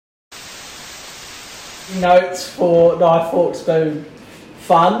notes for knife, fork, spoon,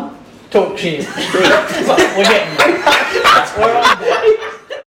 fun, talk shit. We're getting there. We're on there.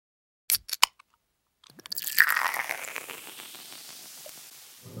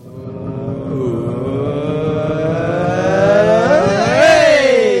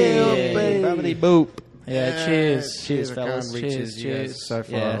 Boop. Yeah, cheers. Cheers, I fellas. can't reach Cheers, you guys cheers. so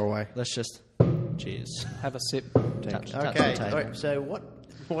far away. Let's just cheers. Have a sip. Touch Okay, the table. alright, so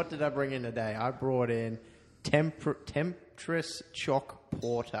what did I bring in today? I brought in Temptress Chalk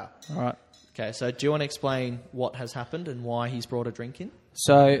Porter. All right. Okay, so do you want to explain what has happened and why he's brought a drink in?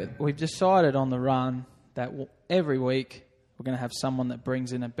 So we've decided on the run that every week we're going to have someone that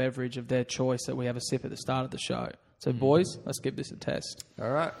brings in a beverage of their choice that we have a sip at the start of the show. So boys, let's give this a test. All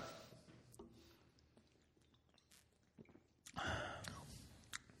right.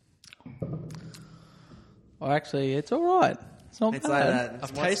 Oh, actually, it's all right. It's not It's bad. like that.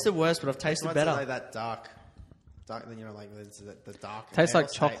 I've tasted worse, but I've tasted It's better. like that dark, you know, like the dark. Tastes like ale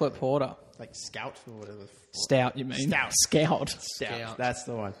chocolate type, porter. like Scout or whatever. Stout, you mean? Stout. Scout. That's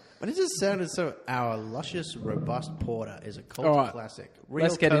the one. But it just sounded so. Our luscious, robust porter is a cult All right. classic. Real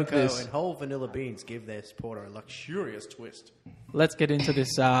Let's get into cocoa this. and whole vanilla beans give this porter a luxurious twist. Let's get into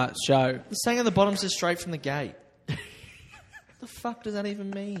this show. The saying at the bottom says straight from the gate. What the fuck does that even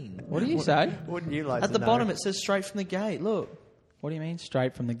mean? What do you say? Wouldn't you like At to the know? bottom it says straight from the gate. Look. What do you mean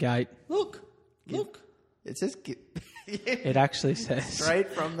straight from the gate? Look. It says It actually says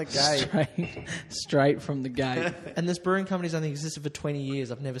straight from the gate. straight from the gate. And this brewing company's only existed for 20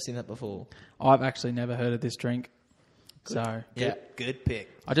 years. I've never seen that before. I've actually never heard of this drink. So Yeah. Good pick.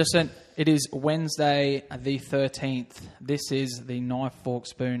 I just sent. It is Wednesday the 13th. This is the Knife Fork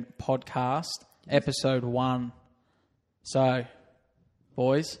Spoon podcast, episode 1. So,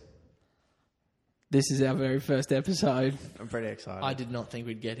 boys, this is our very first episode. I'm pretty excited. I did not think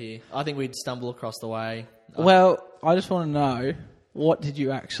we'd get here. I think we'd stumble across the way. Well, I just want to know, what did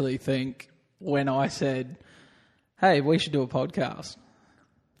you actually think when I said, hey, we should do a podcast?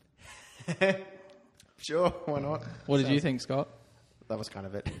 Sure, why not? What did you think, Scott? That was kind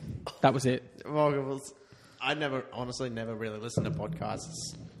of it. That was it. Well, I honestly never really listened to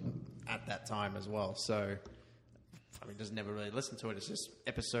podcasts at that time as well. So, I mean, just never really listened to it. It's just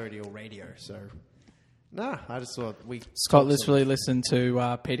episodial radio. So, nah, I just thought Scott literally listened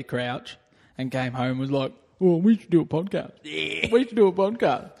to Peter Crouch and came home and was like, oh, we should do a podcast. Yeah. We should do a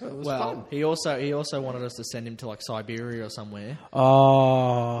podcast. It was Well, fun. he also wanted us to send him to like Siberia or somewhere.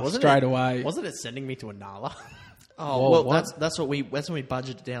 Oh, Wasn't straight it- away. Wasn't it sending me to a Nala? Oh, Whoa, well, what? that's when we budgeted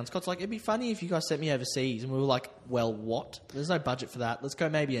it down. Scott's like, it'd be funny if you guys sent me overseas, and we were like, well, what? There's no budget for that. Let's go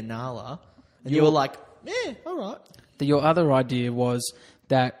maybe a Nala. And you were like, yeah, all right. Your other idea was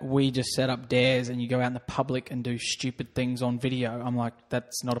that we just set up dares and you go out in the public and do stupid things on video. I'm like,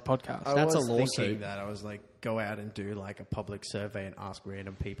 that's not a podcast. That's a was lawsuit. thinking that I was like, go out and do like a public survey and ask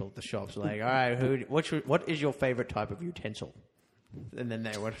random people at the shops, like, all right, what is your favorite type of utensil? And then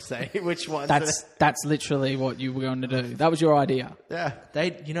they would say which one. That's literally what you were going to do. That was your idea. Yeah.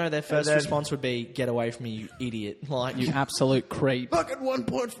 Their first then- response would be, get away from me, you idiot. Like, You absolute creep. Look at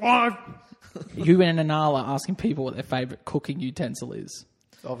 1.5. You and Anala asking people what their favourite cooking utensil is.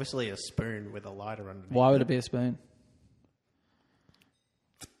 Obviously a spoon with a lighter underneath. Why would it be a spoon?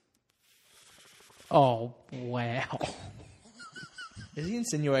 Oh, wow. is he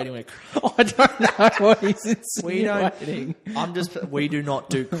insinuating we're I don't know what he's We don't. insinuating. We do not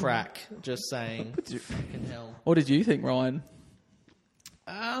do crack. Just saying. Fucking hell. What did you think, Ryan?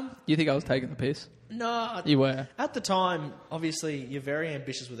 You think I was taking the piss? No. You were. At the time, obviously, you're very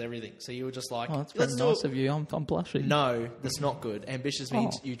ambitious with everything. So you were just like, Oh, that's very let's do nice it. of you. I'm blushing. No, that's not good. Ambitious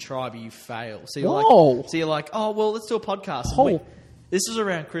means Oh. you try but you fail. So Whoa. you're like, oh well, let's do a podcast. And Oh. this was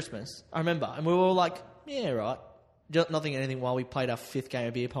around Christmas, I remember, and we were all like, yeah, right. Just not thinking anything while we played our 5th game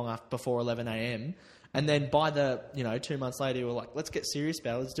of beer pong before 11 a.m. And then by the 2 months later, we were like, let's get serious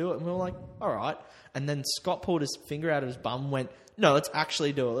about it. Let's do it. And we were like, all right. And then Scott pulled his finger out of his bum and went, no, let's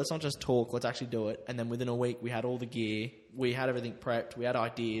actually do it. Let's not just talk. Let's actually do it. And then within a week, we had all the gear. We had everything prepped. We had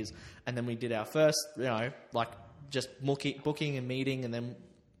ideas. And then we did our first, just booking and meeting. And then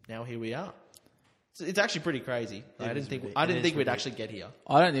now here we are. So it's actually pretty crazy. I didn't think we'd actually get here.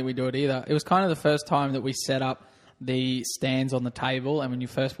 I don't think we do it either. It was kind of the first time that we set up the stands on the table, and when you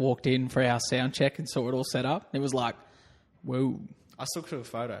first walked in for our sound check and saw it all set up, it was like, whoa. I still took a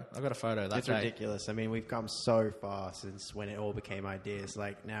photo. I got a photo that It's day. ridiculous. I mean, we've come so far since when it all became ideas.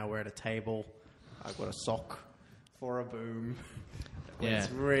 Like, now we're at a table. I've got a sock for a boom. Yeah. It's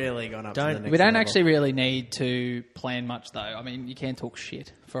really gone up to the next We don't level. actually really need to plan much, though. I mean, you can talk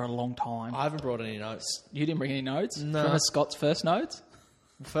shit for a long time. I haven't brought any notes. You didn't bring any notes? No. Do you remember Scott's first notes?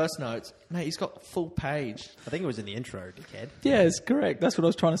 First notes, mate. He's got full page. I think it was in the intro, dickhead. Yes, correct. That's what I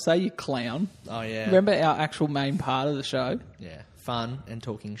was trying to say, you clown. Oh yeah. Remember our actual main part of the show? Yeah, fun and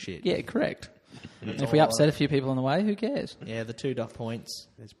talking shit. Yeah, correct. And if we upset a few people on the way, who cares? Yeah, the 2 points.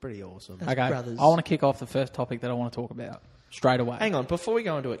 It's pretty awesome. Okay, brothers. I want to kick off the first topic that I want to talk about straight away. Hang on, before we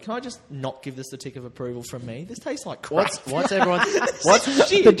go into it, can I just not give this the tick of approval from me? This tastes like crap. What's everyone's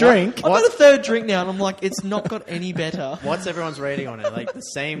The drink? I've got a third drink now, and I'm like, it's not got any better. What's everyone's rating on it? Like the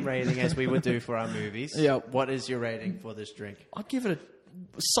same rating as we would do for our movies. Yep. What is your rating for this drink? I'd give it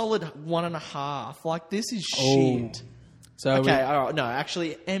a solid 1.5. Like, this is Oh. shit. So Okay, all right. No,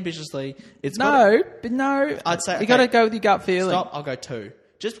 actually, ambitiously, it's no, but no. I'd say, you okay. got to go with your gut feeling. Stop. I'll go 2,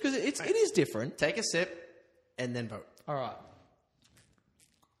 just because it is different. Take a sip and then vote. All right.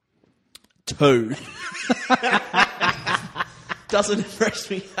 2. Doesn't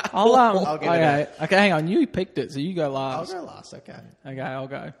impress me at all. I'll give it okay, hang on. You picked it, so you go I'll last. go last. Okay. Okay, I'll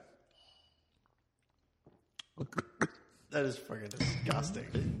go. That is freaking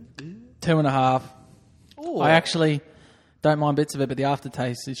disgusting. 2.5. Ooh. I actually don't mind bits of it, but the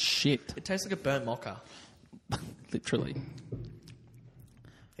aftertaste is shit. It tastes like a burnt mocha. Literally.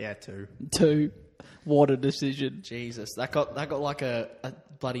 Yeah, 2. 2. What a decision. Jesus, that got like a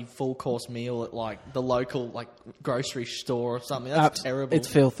bloody full course meal at like the local like grocery store or something. That's terrible. It's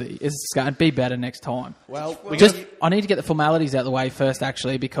filthy. It's going to be better next time. Well, I need to get the formalities out of the way first,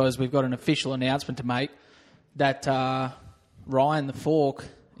 actually, because we've got an official announcement to make that Ryan the Fork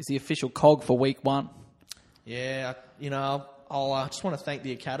is the official cog for week 1. yeah, I'll just want to thank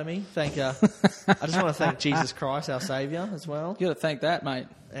the Academy. I just want to thank Jesus Christ, our Saviour, as well. You got to thank that, mate.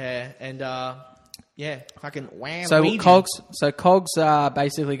 And fucking wow. So Cogs are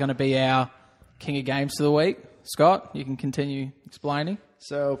basically going to be our king of games for the week. Scott, you can continue explaining.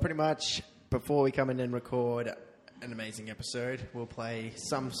 So pretty much before we come in and record an amazing episode, we'll play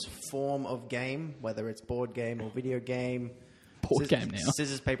some form of game, whether it's board game or video game. Board game now.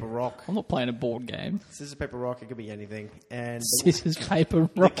 Scissors, paper, rock. I'm not playing a board game. Scissors, paper, rock. It could be anything. And Scissors, paper,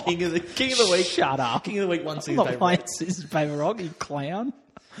 rock. King of the week. Shut up. King of the week. One I'm scissors, not paper, playing rock. scissors, paper, rock. You clown.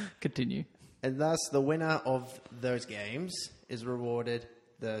 Continue. And thus, the winner of those games is rewarded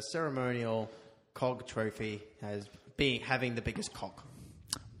the ceremonial cog trophy as having the biggest cock.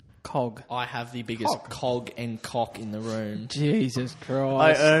 Cog. I have the biggest cog and cock in the room. Jesus I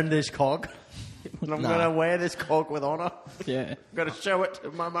Christ. earned this cog. And I'm Nah. going to wear this cog with honour. Yeah. I'm going to show it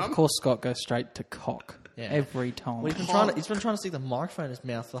to my Of mum. course, Scott goes straight to cock. Yeah. Every time. Well, he's been trying to stick the microphone in his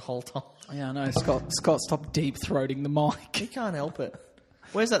mouth the whole time. Yeah, I know. Scott, stop deep throating the mic. He can't help it.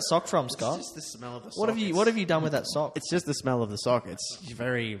 Where's that sock from, Scott? It's just the smell of the sock. What have you done with that sock? It's just the smell of the sock. It's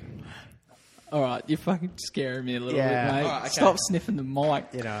very, All right, you're fucking scaring me a little Yeah. bit, mate. All right, okay. Stop sniffing the mic.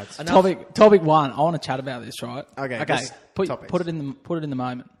 you know, it's... Topic 1. I want to chat about this, right? Okay, Okay. just Put topics. it in the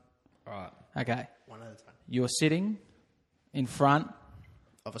moment. All right. Okay. One at a time. You're sitting in front.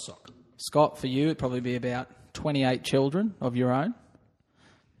 Of a sock. Scott, for you, it'd probably be about 28 children of your own.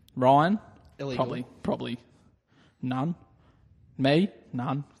 Ryan, Illegal. probably none. Me,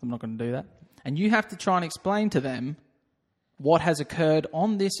 none. I'm not going to do that. And you have to try and explain to them what has occurred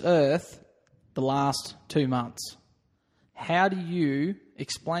on this earth the last 2 months. How do you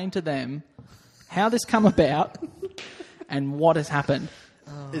explain to them how this come about and what has happened?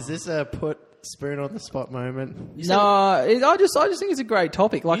 Is this a put spoon on the spot moment? I just think it's a great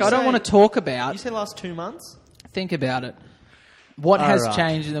topic. Like, You I don't say- want to talk about. You said last 2 months? Think about it. What All has right.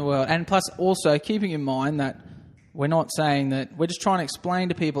 changed in the world? And plus, also, keeping in mind that we're not saying that, we're just trying to explain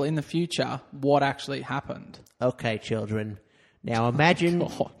to people in the future what actually happened. Okay, children. Now imagine...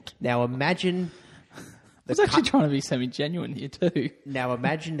 God. Now imagine... I was actually trying to be semi-genuine here too. Now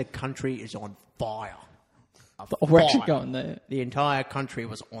imagine the country is on fire. We're actually Fire. going there. The entire country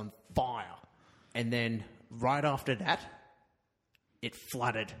was on fire. And then right after that, it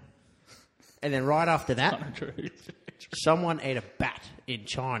flooded. And then right after that, True. someone ate a bat in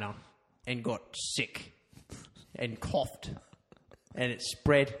China and got sick and coughed. And it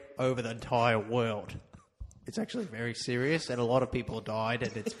spread over the entire world. It's actually very serious, and a lot of people died,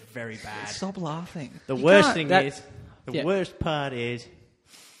 and it's very bad. Stop laughing. The You worst can't- thing that- is, the Yeah. worst part is,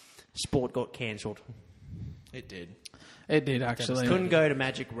 sport got cancelled. It did. It did actually. Couldn't go to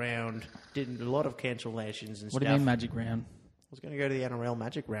Magic Round. Did a lot of cancellations and What stuff. do you mean magic round? I was going to go to the NRL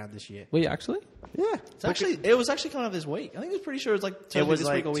Magic Round this year. Were you actually? Yeah. It was actually kind of this week. I think it was pretty sure it was like It was this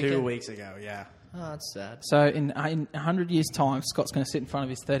like week or 2 weekend. weeks ago, yeah. Oh, that's sad. So in 100 years' time, Scott's going to sit in front of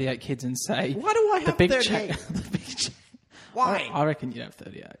his 38 kids and say, Why do I the have big 38? the big cha- Why? I reckon you'd have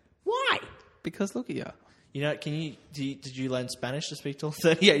 38. Why? Because look at you. You know, did you learn Spanish to speak to all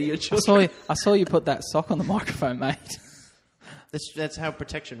 38 of your children? I saw you put that sock on the microphone, mate. That's how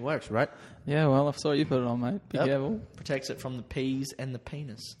protection works, right? Yeah, well, I saw you put it on, mate. Be Yep. careful. Protects it from the peas and the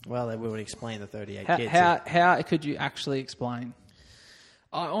penis. Well, we would explain the 38 How, kids. how could you actually explain?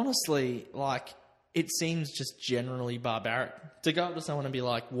 I honestly, it seems just generally barbaric to go up to someone and be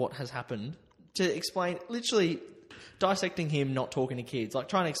like, what has happened? To explain, literally dissecting him not talking to kids, like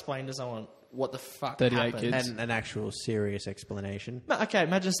trying to explain to someone what the fuck 38 happened. kids. And an actual serious explanation. Okay,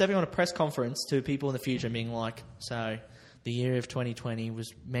 imagine stepping on a press conference to people in the future and being like, so the year of 2020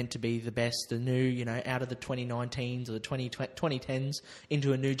 was meant to be the best, the new, out of the 2019s or the 2010s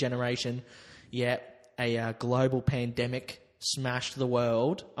into a new generation. Yeah, a global pandemic smashed the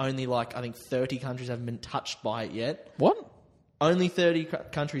world. Only I think 30 countries haven't been touched by it yet. What? Only 30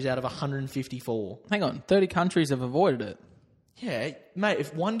 countries out of 154. Hang on, 30 countries have avoided it. Yeah, mate,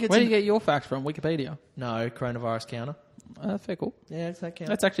 if one gets... Where do you get your facts from? Wikipedia? No, coronavirus counter. Fair cool. Yeah, does that count?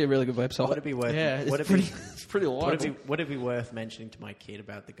 That's actually a really good website. Would it be worth? Yeah, would it's it be, it's pretty wild. would it be worth mentioning to my kid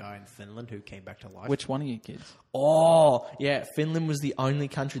about the guy in Finland who came back to life? Which one of you kids? Oh, yeah, Finland was the only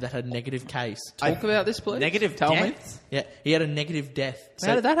country that had a negative case. Talk about this, please. Negative Tell me. death? Yeah, he had a negative death.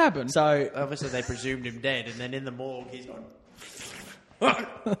 How did that happen? So, Obviously, they presumed him dead, and then in the morgue, he's gone.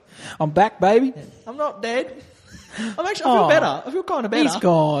 I'm back, baby. I'm not dead. I feel better. I feel kind of better. He's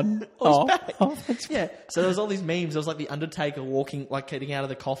gone. Oh, he's back. That's Yeah. So there was all these memes. There was the Undertaker walking, getting out of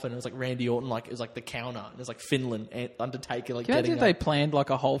the coffin. It was Randy Orton, it was the counter. And it was Finland and Undertaker, Can you getting imagine up. if they planned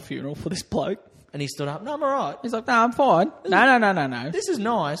a whole funeral for this bloke? And he stood up. No, I'm all right. He's like, no, I'm fine. No. This is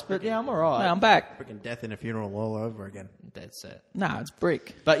nice, but yeah, I'm all right. No, I'm back. Freaking death in a funeral all over again. Dead set. No, it's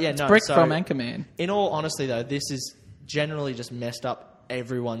Brick. But yeah, It's no. Brick so, from Anchorman. In all honesty, though, this is generally just messed up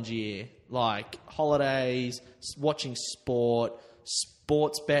everyone's year. Holidays, watching sport,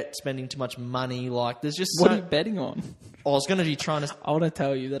 sports bet, spending too much money. There's just What are you betting on? I was going to be trying to... I want to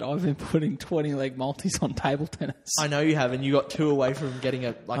tell you that I've been putting 20-leg multis on table tennis. I know you have, and you got 2 away from getting a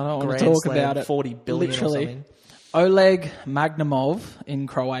I don't want Grand to talk Slam, about it. 40 billion Literally. or something. Oleg Magnumov in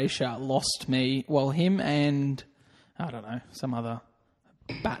Croatia lost me. Well, him and I don't know, some other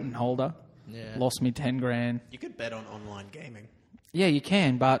baton holder lost me 10 grand. You could bet on online gaming. Yeah, you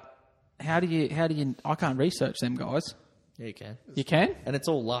can, but how do you? I can't research them guys. Yeah, you can. You can? And it's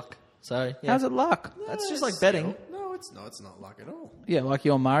all luck. So, yeah. How's it luck? That's just like betting. No, it's not. It's not luck at all. Yeah, like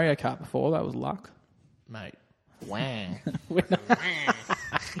your Mario Kart before, that was luck. Mate. Wow. We're not-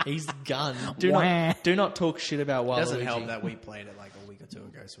 He's gone. Wah. Do not talk shit about It Waluigi. doesn't help that we played it a week or two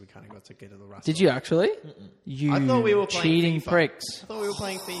ago, so we kind of got to get to the rust. Did you actually? You I thought we were playing cheating FIFA. pricks. I thought we were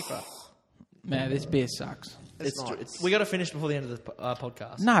playing FIFA. Man, this beer sucks. It's True. not. We got to finish before the end of the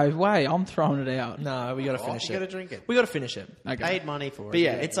podcast. No way, I'm throwing it out. No, we got to finish you it. got to drink it. We got to finish it. Okay. Paid money for it. But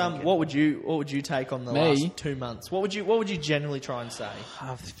yeah, You it's gotta drink it. what would you take on the Me? last 2 months? What would you generally try and say?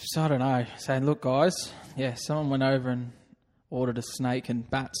 So I don't know. Saying, look, guys, yeah, someone went over and ordered a snake and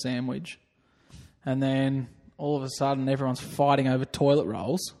bat sandwich, and then all of a sudden everyone's fighting over toilet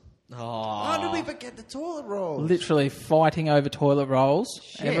rolls. How did we forget the toilet roll? Literally fighting over toilet rolls.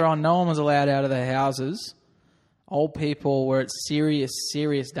 Shit. No one was allowed out of their houses. Old people were at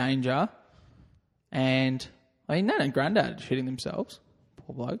serious danger. And, Nan and Grandad are shitting themselves.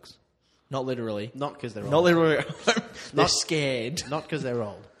 Poor blokes. Not literally. Not because they're Not old. literally. They're scared. Not because they're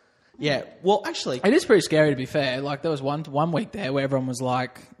old. Yeah. Well, actually, It is pretty scary, to be fair. There was one week there where everyone was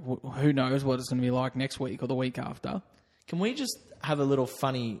like, who knows what it's going to be like next week or the week after. can we just have a little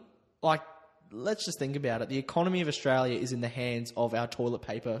funny, let's just think about it. The economy of Australia is in the hands of our toilet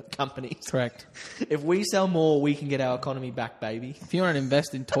paper companies. Correct. If we sell more, we can get our economy back, baby. If you want to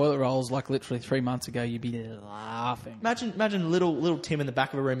invest in toilet rolls literally 3 months ago, you'd be laughing. Imagine little Tim in the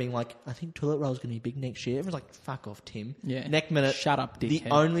back of a room being like, I think toilet roll's going to be big next year. Everyone's like, fuck off, Tim. Yeah. Next minute. Shut up, The dickhead.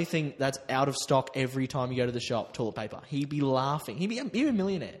 only thing that's out of stock every time you go to the shop, toilet paper. He'd be laughing. He'd be a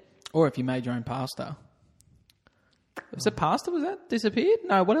millionaire. Or if you made your own pasta. Was it pasta? Was that disappeared?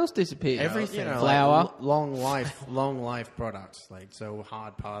 No, what else disappeared? Everything. Flour. long life products, so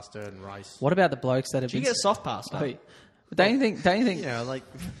hard pasta and rice. What about the blokes that have Do you been... get soft pasta? Wait, don't you think... You know, like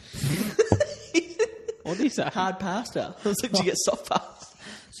What do you say? Hard pasta. I was like, do you get soft pasta?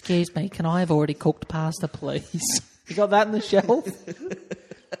 Excuse me, can I have already cooked pasta, please? You got that in the shelf?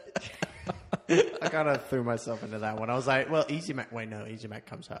 I kind of threw myself into that one. I was like, well, Easy Mac. Wait, no, Easy Mac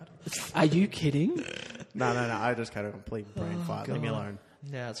comes hard. Are you kidding? No. I just had a complete brain fart. Leave me alone.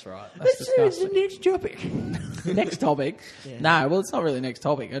 Yeah, that's right. That's disgusting. next topic. Next topic? No, well, it's not really next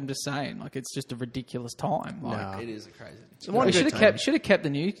topic. I'm just saying, it's just a ridiculous time. No. It is crazy. We should have kept the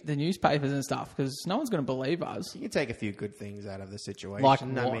newspapers and stuff because no one's going to believe us. You can take a few good things out of the situation. Like I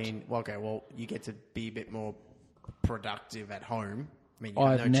what? mean, you get to be a bit more productive at home. I mean, you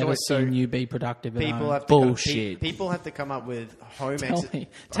have I've no never choice. seen So you be productive at people home. have to Bullshit. people have to come up with home.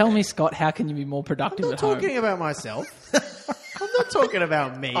 Tell me, Scott, how can you be more productive I'm at not home? talking about myself. I'm not talking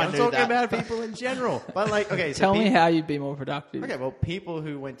about me. I'm knew talking that. about people in general. But like, okay, so Tell me how you'd be more productive. Okay, well, people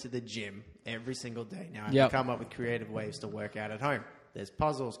who went to the gym every single day now have Yep. to come up with creative ways to work out at home. There's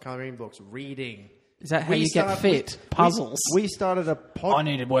puzzles, coloring books, reading. Is that how you get fit? Puzzles. We started a I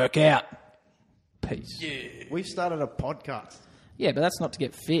need to work out. Peace. We've started a podcast. Yeah, but that's not to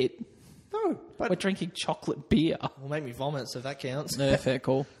get fit. No, but We're drinking chocolate beer. Will make me vomit, so if that counts. No, fair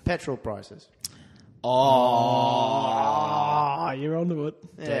call. petrol prices. Oh, you're onto it.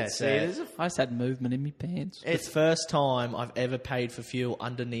 Yeah, see, there's a I just had movement in my pants. It's the first time I've ever paid for fuel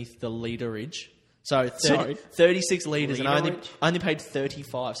underneath the literage. So Sorry. 36 litres, and I Literage? only paid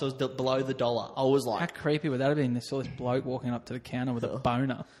 35, so it was below the dollar. I was How like, creepy would that have been? They saw this bloke walking up to the counter with a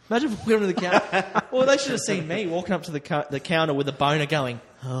boner. imagine walking up to the counter. Well, they should have seen me walking up to the counter with a boner going,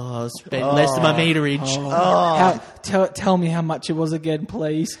 oh, I spent less than my meterage. Tell me how much it was again,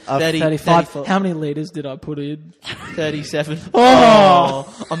 please. 35. 35. How many litres did I put in? 37.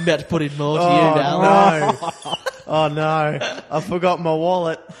 Oh, I'm about to put in more to you, darling. no. Oh no, I forgot my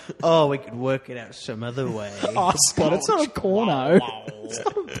wallet. Oh, we could work it out some other way. Oh, Scott, it's not a porno. It's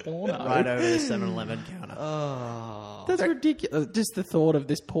not a porno. Right over the 7-Eleven counter. That's ridiculous. Just the thought of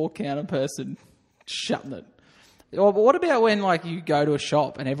this poor counter person shutting it. Well, but what about when like you go to a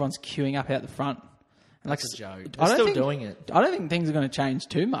shop and everyone's queuing up out the front? And, like, That's a joke. I They're don't still think- doing it. I don't think things are going to change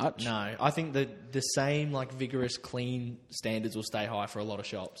too much. No, I think the same like vigorous clean standards will stay high for a lot of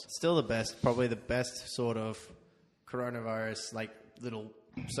shops. Still the best, probably the best sort of coronavirus, like little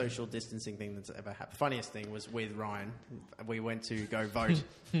social distancing thing that's ever happened. Funniest thing was with Ryan. We went to go vote.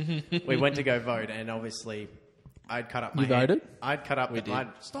 And obviously I'd cut up my You hand. voted? I'd cut up. We did. I'd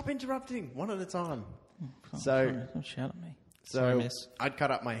stop interrupting one at a time. Oh, So, sorry, don't shout at me. Sorry, so miss. I'd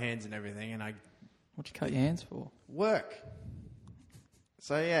cut up my hands and everything, and I What'd you cut your hands for? work.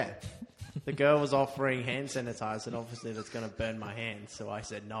 So yeah, the girl was offering hand sanitizer, and obviously that's going to burn my hands. So I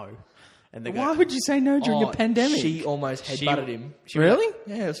said no. And the Why girl, would you say no during a pandemic? She almost headbutted him. Really?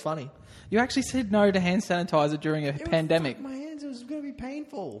 Yeah, it was funny. You actually said no to hand sanitizer during a It would pandemic. fuck my hands. It was going to be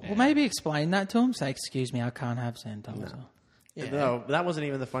painful. Well, maybe explain that to him. Say, excuse me, I can't have sanitizer. Yeah. No, that wasn't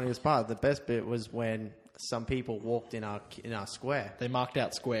even the funniest part. The best bit was when some people walked in our square. They marked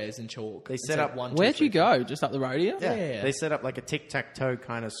out squares in chalk. They and set said up- 1, 2, Where'd 3. you go? Just up the road here? Yeah. They set up like a tic-tac-toe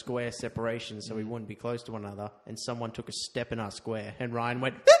kind of square separation so we wouldn't be close to one another. And someone took a step in our square, and Ryan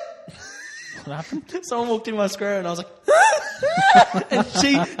went. What happened? Someone walked in my square and I was like, and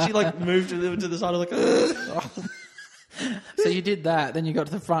she like moved to the side. I was like, So you did that, then you got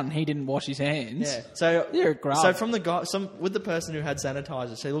to the front and he didn't wash his hands. yeah. So You're a grub. So from the guy, with the person who had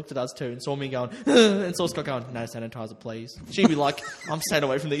sanitizer, she looked at us too and saw me going, and saw Scott going, no sanitizer, please. She'd be like, I'm staying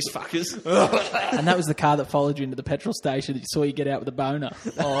away from these fuckers. And that was the car that followed you into the petrol station that saw you get out with a boner.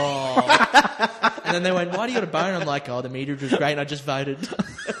 Oh. And then they went, why do you got a bone? I'm like, oh, the meterage was great and I just voted.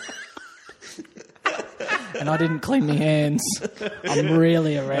 And I didn't clean my hands. I'm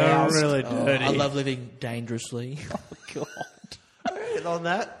really aroused. really Oh, dirty. I love living dangerously. God. And on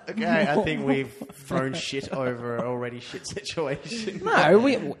that, okay, I think we've thrown shit over an already shit situation.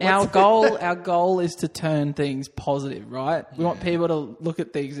 No, our goal is to turn things positive, right? We want people to look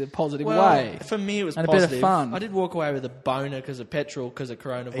at things in a positive way. For me, it was And a bit of positive. fun. I did walk away with a boner because of petrol, because of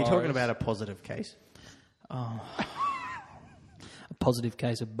coronavirus. Are you talking about a positive case? A positive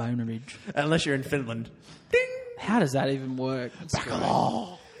case of bonerage. Unless you're in Finland. How does that even work?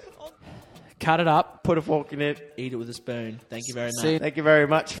 Cut it up. Put a fork in it. Eat it with a spoon. Thank you very much. See- Thank you very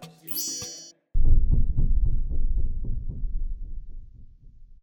much.